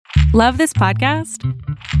Love this podcast?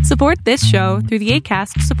 Support this show through the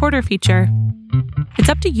Acast supporter feature. It's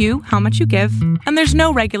up to you how much you give, and there's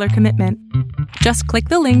no regular commitment. Just click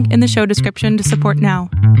the link in the show description to support now.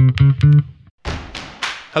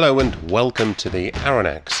 Hello and welcome to the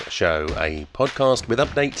Aronnax Show, a podcast with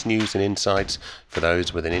updates, news and insights for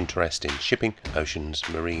those with an interest in shipping, oceans,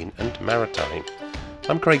 marine and maritime.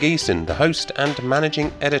 I'm Craig Easton, the host and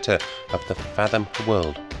managing editor of the Fathom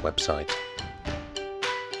World website.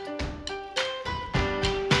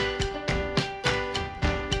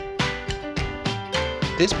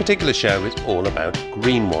 This particular show is all about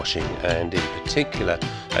greenwashing and in particular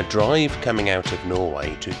a drive coming out of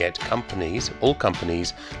Norway to get all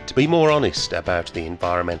companies, to be more honest about the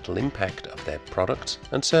environmental impact of their products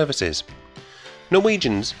and services.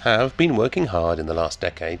 Norwegians have been working hard in the last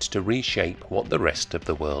decades to reshape what the rest of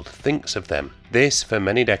the world thinks of them. This, for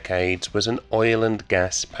many decades, was an oil and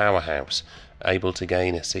gas powerhouse, able to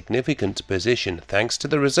gain a significant position thanks to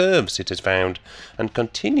the reserves it has found and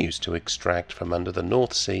continues to extract from under the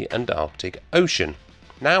North Sea and Arctic Ocean.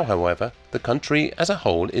 Now, however, the country as a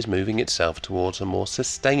whole is moving itself towards a more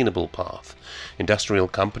sustainable path. Industrial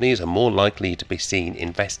companies are more likely to be seen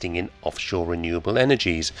investing in offshore renewable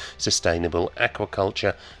energies, sustainable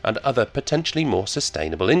aquaculture, and other potentially more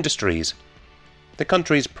sustainable industries. The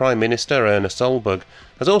country's Prime Minister, Erna Solberg,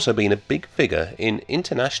 has also been a big figure in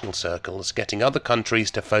international circles, getting other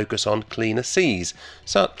countries to focus on cleaner seas,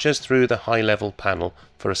 such as through the High-Level Panel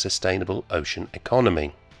for a Sustainable Ocean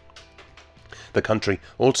Economy. The country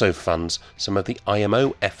also funds some of the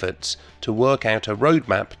IMO efforts to work out a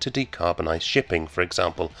roadmap to decarbonise shipping, for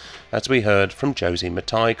example, as we heard from Josie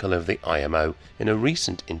Matikel of the IMO in a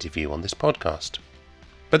recent interview on this podcast.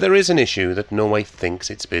 But there is an issue that Norway thinks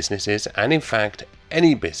its businesses, and in fact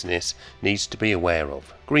any business, needs to be aware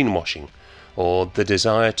of: greenwashing, or the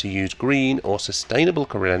desire to use green or sustainable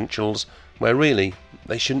credentials where really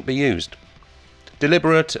they shouldn't be used.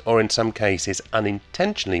 Deliberate, or in some cases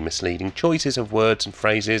unintentionally misleading choices of words and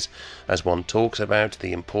phrases as one talks about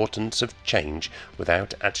the importance of change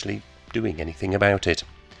without actually doing anything about it.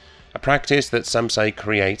 A practice that some say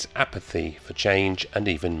creates apathy for change and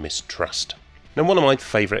even mistrust. Now, one of my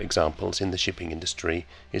favourite examples in the shipping industry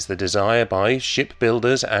is the desire by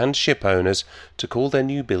shipbuilders and ship owners to call their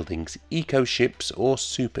new buildings eco-ships or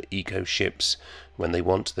super eco-ships when they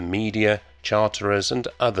want the media, charterers and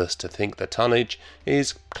others to think the tonnage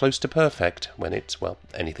is close to perfect when it's, well,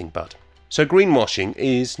 anything but. So greenwashing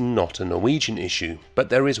is not a Norwegian issue, but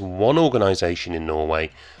there is one organisation in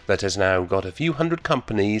Norway that has now got a few hundred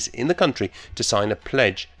companies in the country to sign a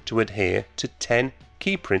pledge to adhere to 10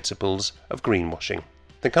 key principles of greenwashing.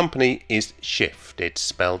 The company is Skift. It's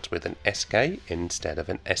spelled with an SK instead of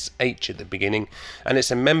an SH at the beginning, and it's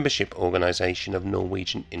a membership organisation of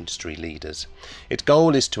Norwegian industry leaders. Its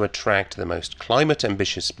goal is to attract the most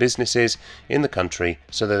climate-ambitious businesses in the country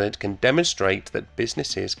so that it can demonstrate that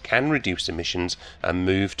businesses can reduce emissions and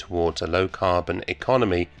move towards a low-carbon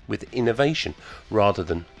economy with innovation rather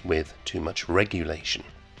than with too much regulation.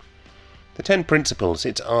 The 10 principles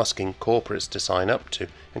it's asking corporates to sign up to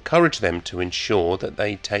encourage them to ensure that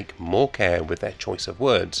they take more care with their choice of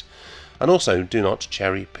words, and also do not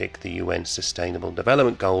cherry-pick the UN Sustainable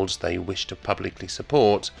Development Goals they wish to publicly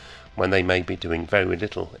support when they may be doing very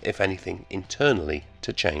little, if anything, internally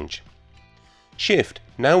to change. Skift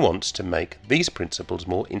now wants to make these principles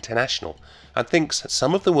more international and thinks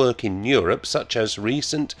some of the work in Europe, such as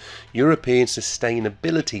recent European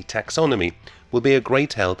Sustainability Taxonomy, will be a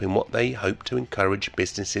great help in what they hope to encourage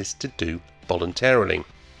businesses to do voluntarily.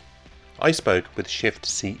 I spoke with Skift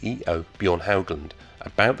CEO Bjorn Haugland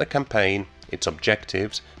about the campaign, its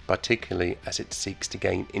objectives, particularly as it seeks to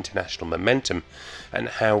gain international momentum, and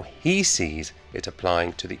how he sees it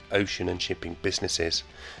applying to the ocean and shipping businesses,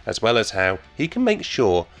 as well as how he can make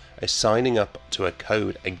sure signing up to a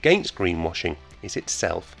code against greenwashing is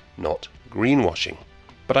itself not greenwashing.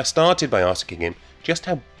 But I started by asking him just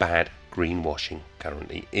how bad greenwashing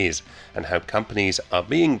currently is, and how companies are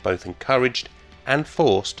being both encouraged and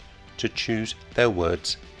forced to choose their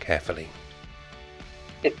words carefully.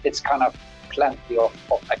 It's kind of plenty of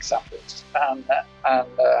examples, and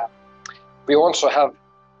we also have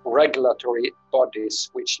regulatory bodies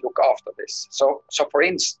which look after this. So for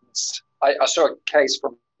instance, I saw a case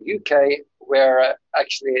from the UK where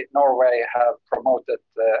actually Norway have promoted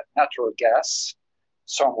natural gas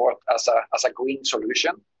somewhat as a green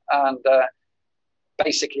solution, and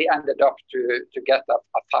basically ended up to get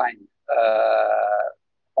a fine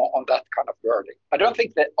on that kind of wording. I don't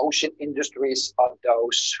think the ocean industries are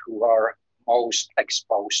those who are most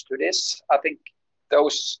exposed to this. I think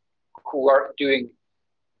those who are doing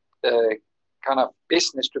kind of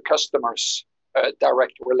business to customers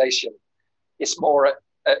direct relation is more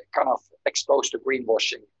kind of exposed to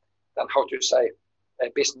greenwashing than how to say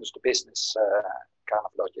business to business kind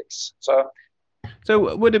of logics.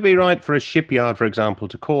 So would it be right for a shipyard, for example,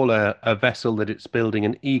 to call a vessel that it's building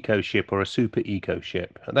an eco ship or a super eco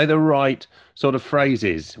ship? Are they the right sort of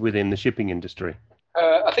phrases within the shipping industry?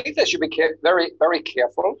 I think they should be very, very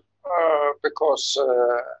careful because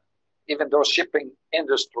even though shipping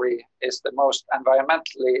industry is the most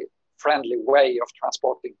environmentally friendly way of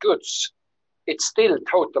transporting goods, it still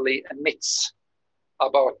totally emits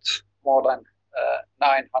about more than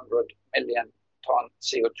 900 million ton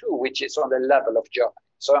CO2, which is on the level of Germany.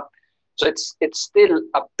 So it's still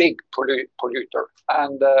a big polluter,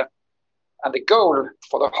 and the goal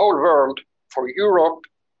for the whole world, for Europe,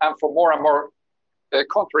 and for more and more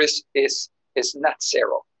countries is net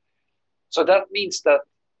zero. So that means that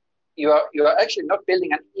you are actually not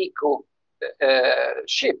building an eco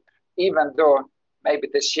ship, even though maybe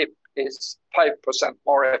the ship is 5%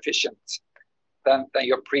 more efficient than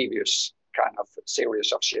your previous kind of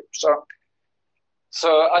series of ships.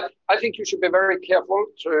 So I think you should be very careful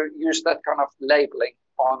to use that kind of labeling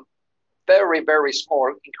on very, very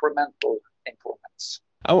small incremental improvements.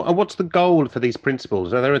 Oh, and what's the goal for these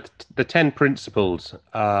principles? Now, there are the 10 principles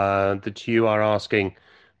that you are asking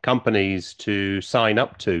companies to sign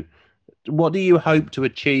up to. What do you hope to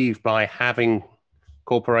achieve by having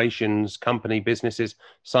corporations, company businesses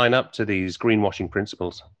sign up to these greenwashing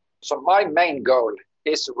principles? So my main goal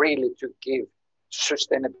is really to give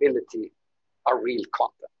sustainability a real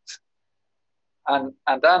content.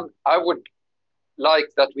 And then I would like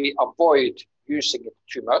that we avoid using it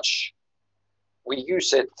too much. We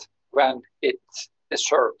use it when it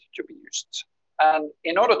deserves to be used. And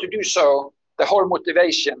in order to do so, the whole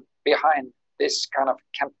motivation behind this kind of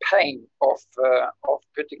campaign of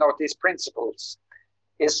putting out these principles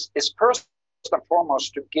is first and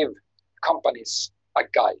foremost to give companies a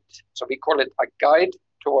guide. So we call it a guide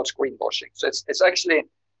towards greenwashing. So it's actually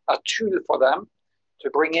a tool for them to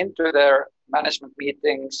bring into their management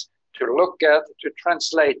meetings, to look at, to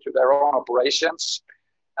translate to their own operations,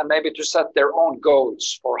 and maybe to set their own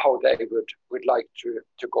goals for how they would like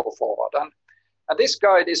to go forward. And this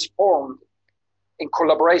guide is formed in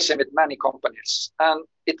collaboration with many companies, and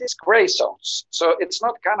it is gray zones. So it's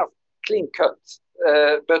not kind of clean cut,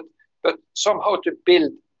 but somehow to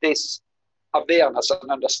build this awareness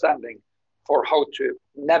and understanding for how to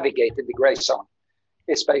navigate in the gray zone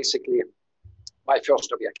is basically my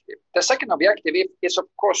first objective. The second objective is of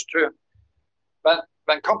course to,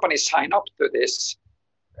 when companies sign up to this,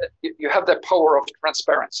 you have the power of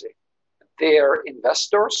transparency. Their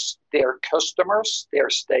investors, their customers, their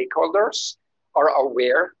stakeholders are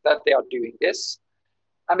aware that they are doing this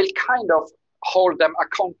and will kind of hold them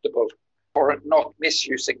accountable for not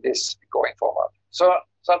misusing this going forward. So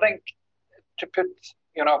I think to put,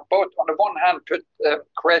 both on the one hand,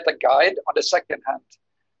 create a guide, on the second hand,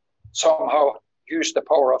 somehow use the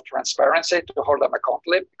power of transparency to hold them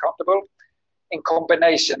accountable. In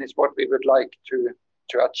combination is what we would like to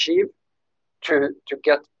achieve to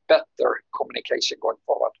get better communication going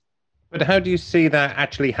forward. But how do you see that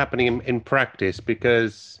actually happening in practice?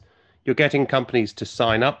 Because you're getting companies to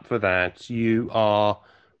sign up for that. You are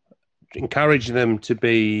encouraging them to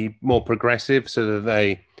be more progressive so that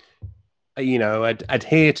they,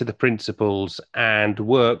 adhere to the principles and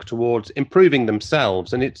work towards improving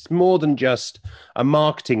themselves. And it's more than just a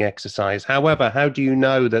marketing exercise. However, how do you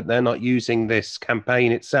know that they're not using this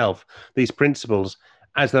campaign itself, these principles,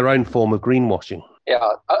 as their own form of greenwashing?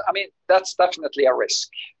 Yeah, I mean, that's definitely a risk.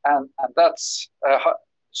 And that's,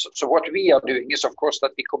 so what we are doing is, of course,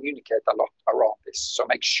 that we communicate a lot around this. So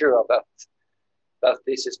make sure that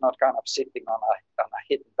this is not kind of sitting on a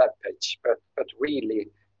hidden web page, but really,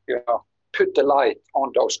 put the light on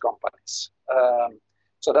those companies.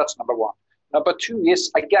 So that's number one. Number two is,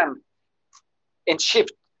 again, in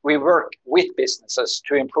Shift, we work with businesses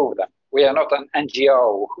to improve them. We are not an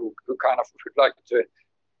NGO who kind of would like to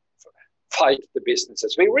fight the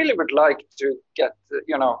businesses. We really would like to get,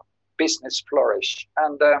 business flourish.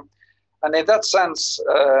 And in that sense,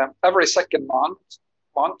 every second month,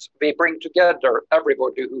 we bring together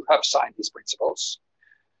everybody who have signed these principles.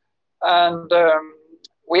 And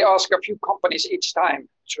we ask a few companies each time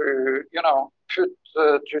to,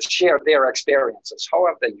 to share their experiences. How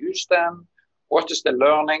have they used them? What is the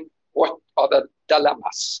learning? What are the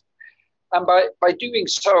dilemmas? And by doing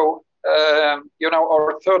so,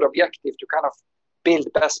 our third objective to kind of build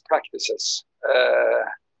best practices,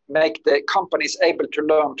 make the companies able to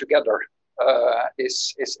learn together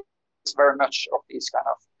is very much of these kind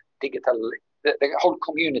of digital the whole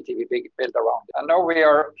community we build around it. And now we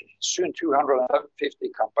are soon 250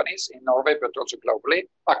 companies in Norway, but also globally,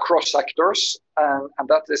 across sectors. And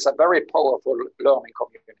that is a very powerful learning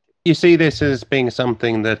community. You see this as being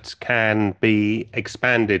something that can be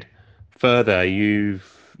expanded further. You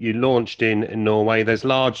launched in Norway. There's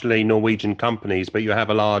largely Norwegian companies, but you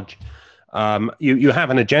have a large, you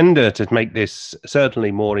have an agenda to make this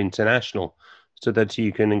certainly more international, so that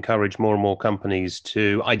you can encourage more and more companies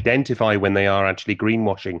to identify when they are actually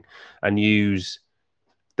greenwashing and use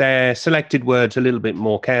their selected words a little bit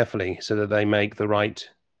more carefully, so that they make the right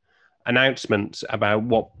announcements about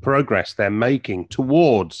what progress they're making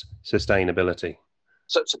towards sustainability.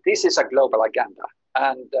 So this is a global agenda,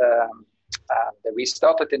 and we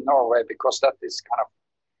started in Norway because that is kind of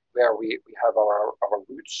where we have our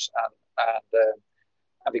roots,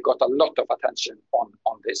 and we got a lot of attention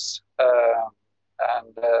on this.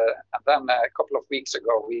 And then a couple of weeks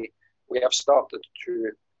ago, we have started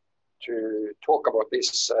to talk about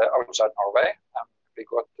this outside Norway. We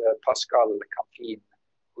got Pascal Canfin,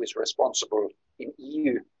 who is responsible in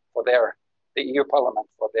EU for the EU Parliament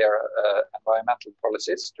for their environmental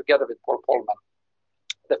policies, together with Paul Polman,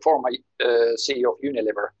 the former CEO of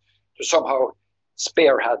Unilever, to somehow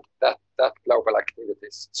spearhead that global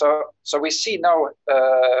activities. So we see now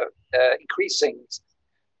increasing,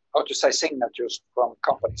 signatures from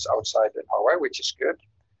companies outside Norway, which is good.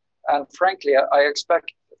 And frankly, I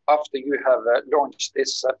expect after you have launched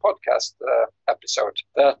this podcast episode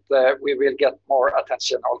that we will get more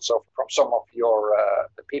attention also from some of your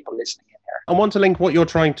the people listening in here. I want to link what you're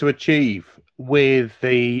trying to achieve with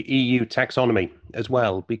the EU taxonomy as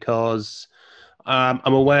well, because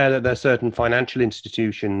I'm aware that there are certain financial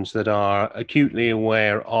institutions that are acutely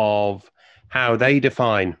aware of how they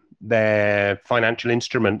define their financial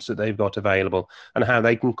instruments that they've got available and how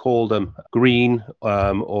they can call them green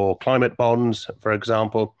or climate bonds, for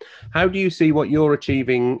example. How do you see what you're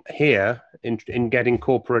achieving here in getting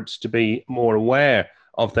corporates to be more aware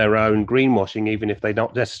of their own greenwashing, even if they're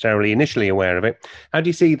not necessarily initially aware of it? How do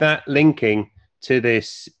you see that linking to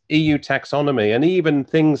this EU taxonomy and even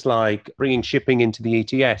things like bringing shipping into the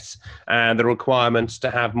ETS and the requirements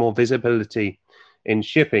to have more visibility in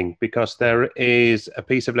shipping? Because there is a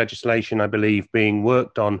piece of legislation, I believe, being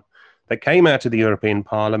worked on that came out of the European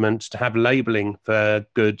Parliament to have labelling for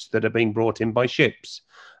goods that are being brought in by ships.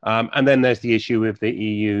 And then there's the issue of the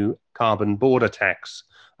EU carbon border tax.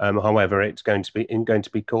 However, it's going to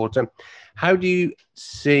be caught. How do you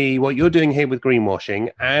see what you're doing here with greenwashing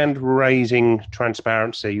and raising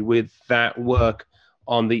transparency with that work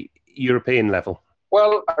on the European level?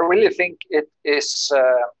 Well, I really think it is,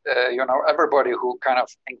 everybody who kind of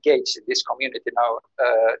engaged in this community now,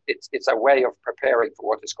 it's a way of preparing for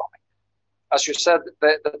what is coming. As you said,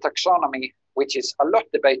 the taxonomy, which is a lot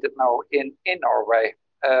debated now in Norway,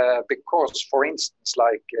 because, for instance,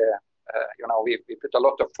 we put a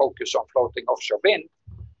lot of focus on floating offshore wind.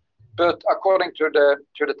 But according to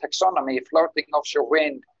the taxonomy, floating offshore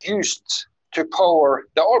wind used to power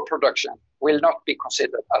the oil production will not be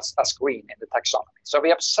considered as green in the taxonomy. So we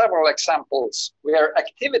have several examples where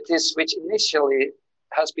activities which initially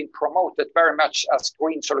has been promoted very much as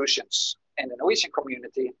green solutions in the Norwegian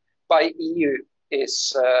community by EU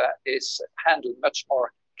is handled much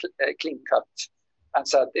more clean cut and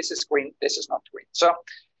said this is green, this is not green. So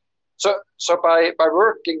by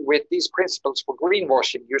working with these principles for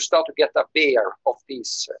greenwashing, you start to get aware of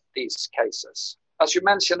these cases. As you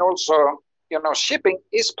mentioned also, shipping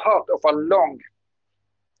is part of a long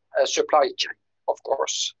supply chain, of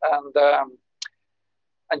course.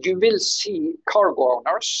 And you will see cargo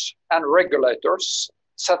owners and regulators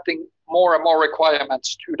setting more and more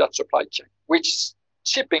requirements to that supply chain, which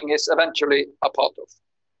shipping is eventually a part of.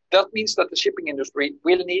 That means that the shipping industry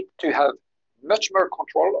will need to have much more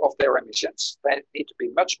control of their emissions. They need to be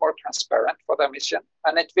much more transparent for their emission.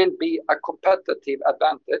 And it will be a competitive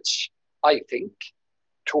advantage, I think,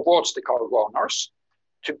 towards the cargo owners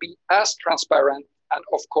to be as transparent and,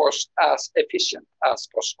 of course, as efficient as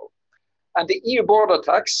possible. And the EU border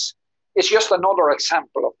tax is just another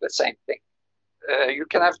example of the same thing. You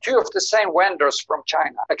can have two of the same vendors from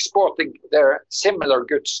China exporting their similar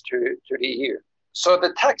goods to the EU. So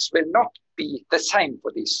the tax will not be the same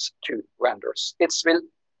for these two vendors. It will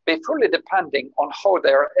be fully depending on how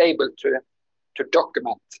they are able to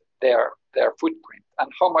document their footprint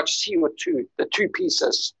and how much CO2 the two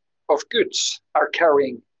pieces of goods are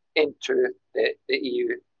carrying into the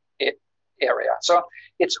EU area. So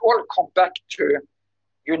it's all come back to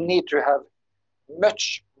you need to have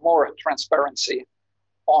much more transparency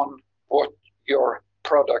on what your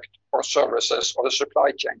product or services or the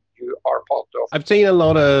supply chain you are part of. I've seen a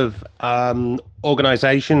lot of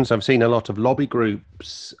organizations, I've seen a lot of lobby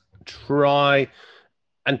groups try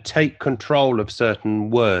and take control of certain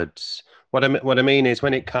words. What I mean is,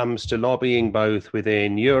 when it comes to lobbying both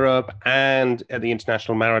within Europe and at the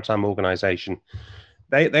International Maritime Organization,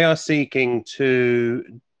 they are seeking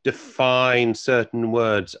to define certain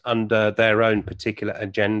words under their own particular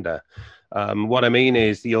agenda. What I mean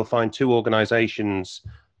is, you'll find two organizations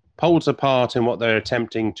poles apart in what they're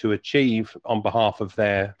attempting to achieve on behalf of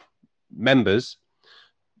their members,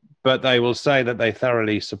 but they will say that they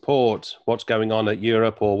thoroughly support what's going on at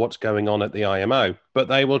Europe or what's going on at the IMO, but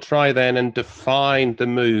they will try then and define the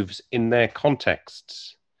moves in their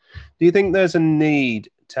contexts. Do you think there's a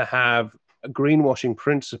need to have greenwashing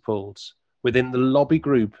principles within the lobby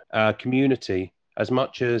group community as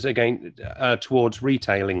much as again towards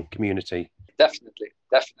retailing community? Definitely.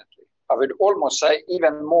 I would almost say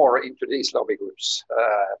even more into these lobby groups,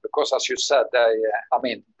 because as you said,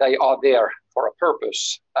 they are there for a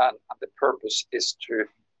purpose, and the purpose is to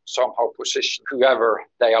somehow position whoever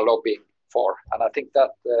they are lobbying for. And I think that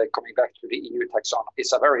coming back to the EU taxonomy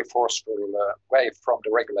is a very forceful way from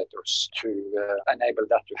the regulators to enable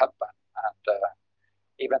that to happen. And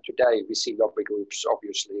even today, we see lobby groups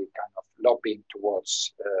obviously kind of lobbying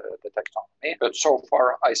towards the taxonomy. But so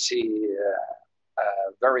far, I see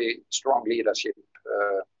very strong leadership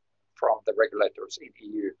from the regulators in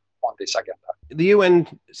EU on this agenda. The UN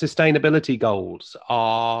sustainability goals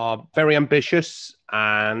are very ambitious,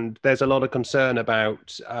 and there's a lot of concern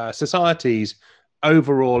about society's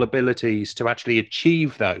overall abilities to actually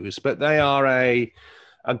achieve those. But they are a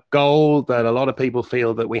goal that a lot of people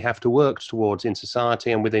feel that we have to work towards in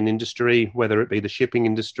society and within industry, whether it be the shipping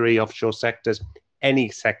industry, offshore sectors, any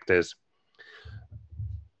sectors.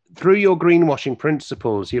 Through your greenwashing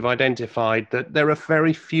principles, you've identified that there are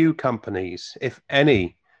very few companies, if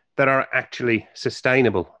any, that are actually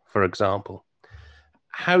sustainable, for example.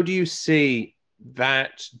 How do you see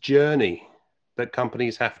that journey that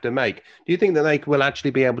companies have to make? Do you think that they will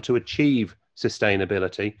actually be able to achieve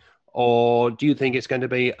sustainability, or do you think it's going to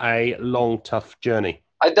be a long, tough journey?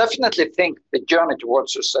 I definitely think the journey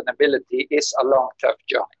towards sustainability is a long, tough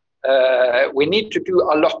journey. We need to do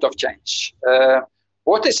a lot of change.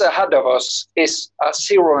 What is ahead of us is a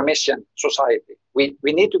zero-emission society. We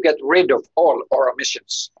need to get rid of all our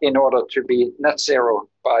emissions in order to be net zero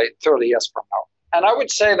by 30 years from now. And I would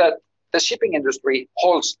say that the shipping industry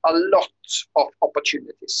holds a lot of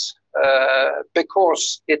opportunities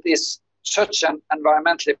because it is such an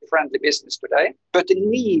environmentally friendly business today. But the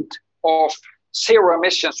need of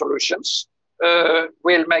zero-emission solutions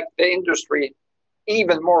will make the industry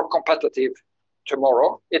even more competitive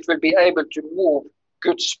tomorrow. It will be able to move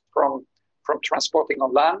goods from transporting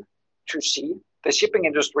on land to sea. The shipping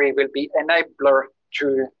industry will be enabler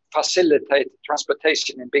to facilitate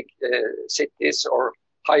transportation in big cities or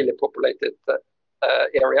highly populated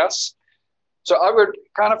areas. So I would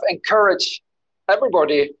kind of encourage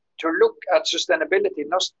everybody to look at sustainability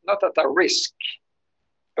not at a risk,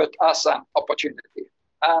 but as an opportunity.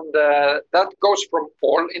 And that goes from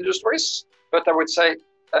all industries, but I would say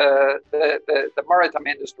the maritime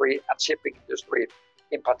industry and shipping industry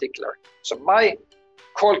in particular. So my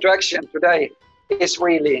call to action today is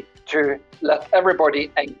really to let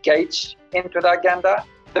everybody engage into the agenda.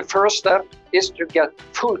 The first step is to get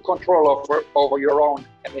full control over your own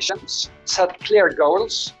emissions, set clear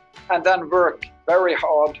goals, and then work very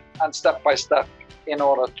hard and step by step in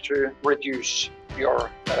order to reduce your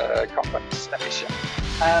company's emission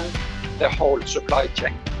and the whole supply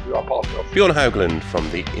chain you are part of. Bjorn Haugland from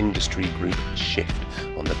the industry group Shift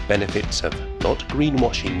on the benefits of not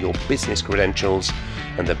greenwashing your business credentials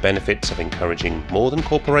and the benefits of encouraging more than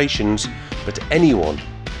corporations, but anyone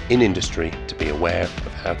in industry to be aware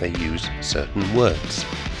of how they use certain words.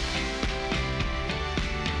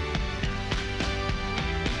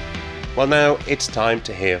 Well, now it's time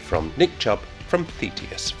to hear from Nick Chubb from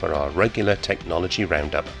Thetius for our regular technology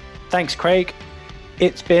roundup. Thanks, Craig.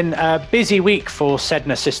 It's been a busy week for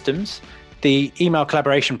Sedna Systems, the email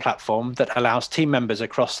collaboration platform that allows team members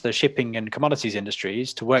across the shipping and commodities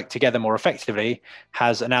industries to work together more effectively,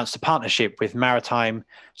 has announced a partnership with maritime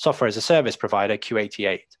software as a service provider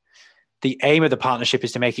Q88. The aim of the partnership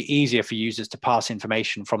is to make it easier for users to pass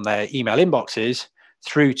information from their email inboxes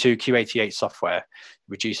through to Q88 software. It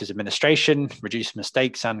reduces administration, reduces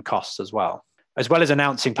mistakes and costs as well. As well as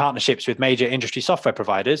announcing partnerships with major industry software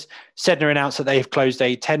providers, Sedna announced that they have closed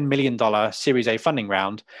a $10 million Series A funding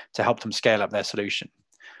round to help them scale up their solution.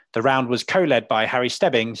 The round was co-led by Harry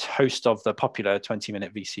Stebbings, host of the popular 20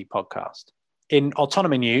 Minute VC podcast. In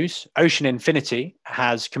autonomy news, Ocean Infinity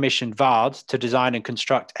has commissioned VARD to design and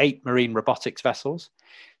construct 8 marine robotics vessels.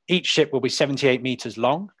 Each ship will be 78 meters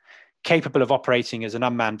long, capable of operating as an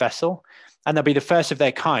unmanned vessel, and they'll be the first of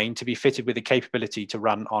their kind to be fitted with the capability to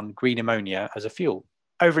run on green ammonia as a fuel.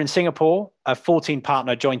 Over in Singapore, a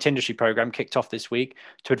 14-partner joint industry program kicked off this week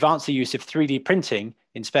to advance the use of 3D printing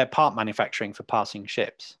in spare part manufacturing for passing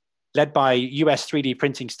ships. Led by US 3D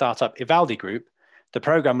printing startup Ivaldi Group, the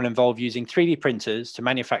program will involve using 3D printers to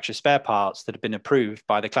manufacture spare parts that have been approved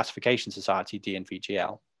by the Classification Society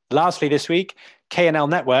DNVGL. Lastly this week, KNL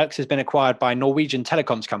Networks has been acquired by Norwegian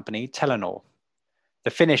telecoms company Telenor. The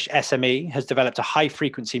Finnish SME has developed a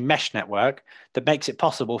high-frequency mesh network that makes it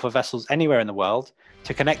possible for vessels anywhere in the world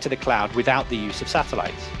to connect to the cloud without the use of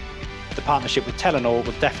satellites. The partnership with Telenor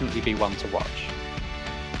will definitely be one to watch.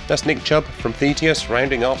 That's Nick Chubb from Thetius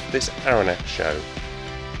rounding off this Aranet show.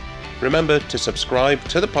 Remember to subscribe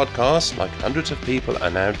to the podcast like hundreds of people are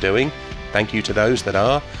now doing. Thank you to those that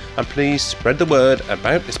are. And please spread the word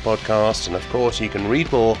about this podcast. And of course, you can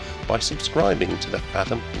read more by subscribing to the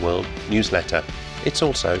Fathom World newsletter. It's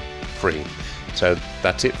also free. So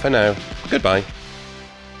that's it for now. Goodbye.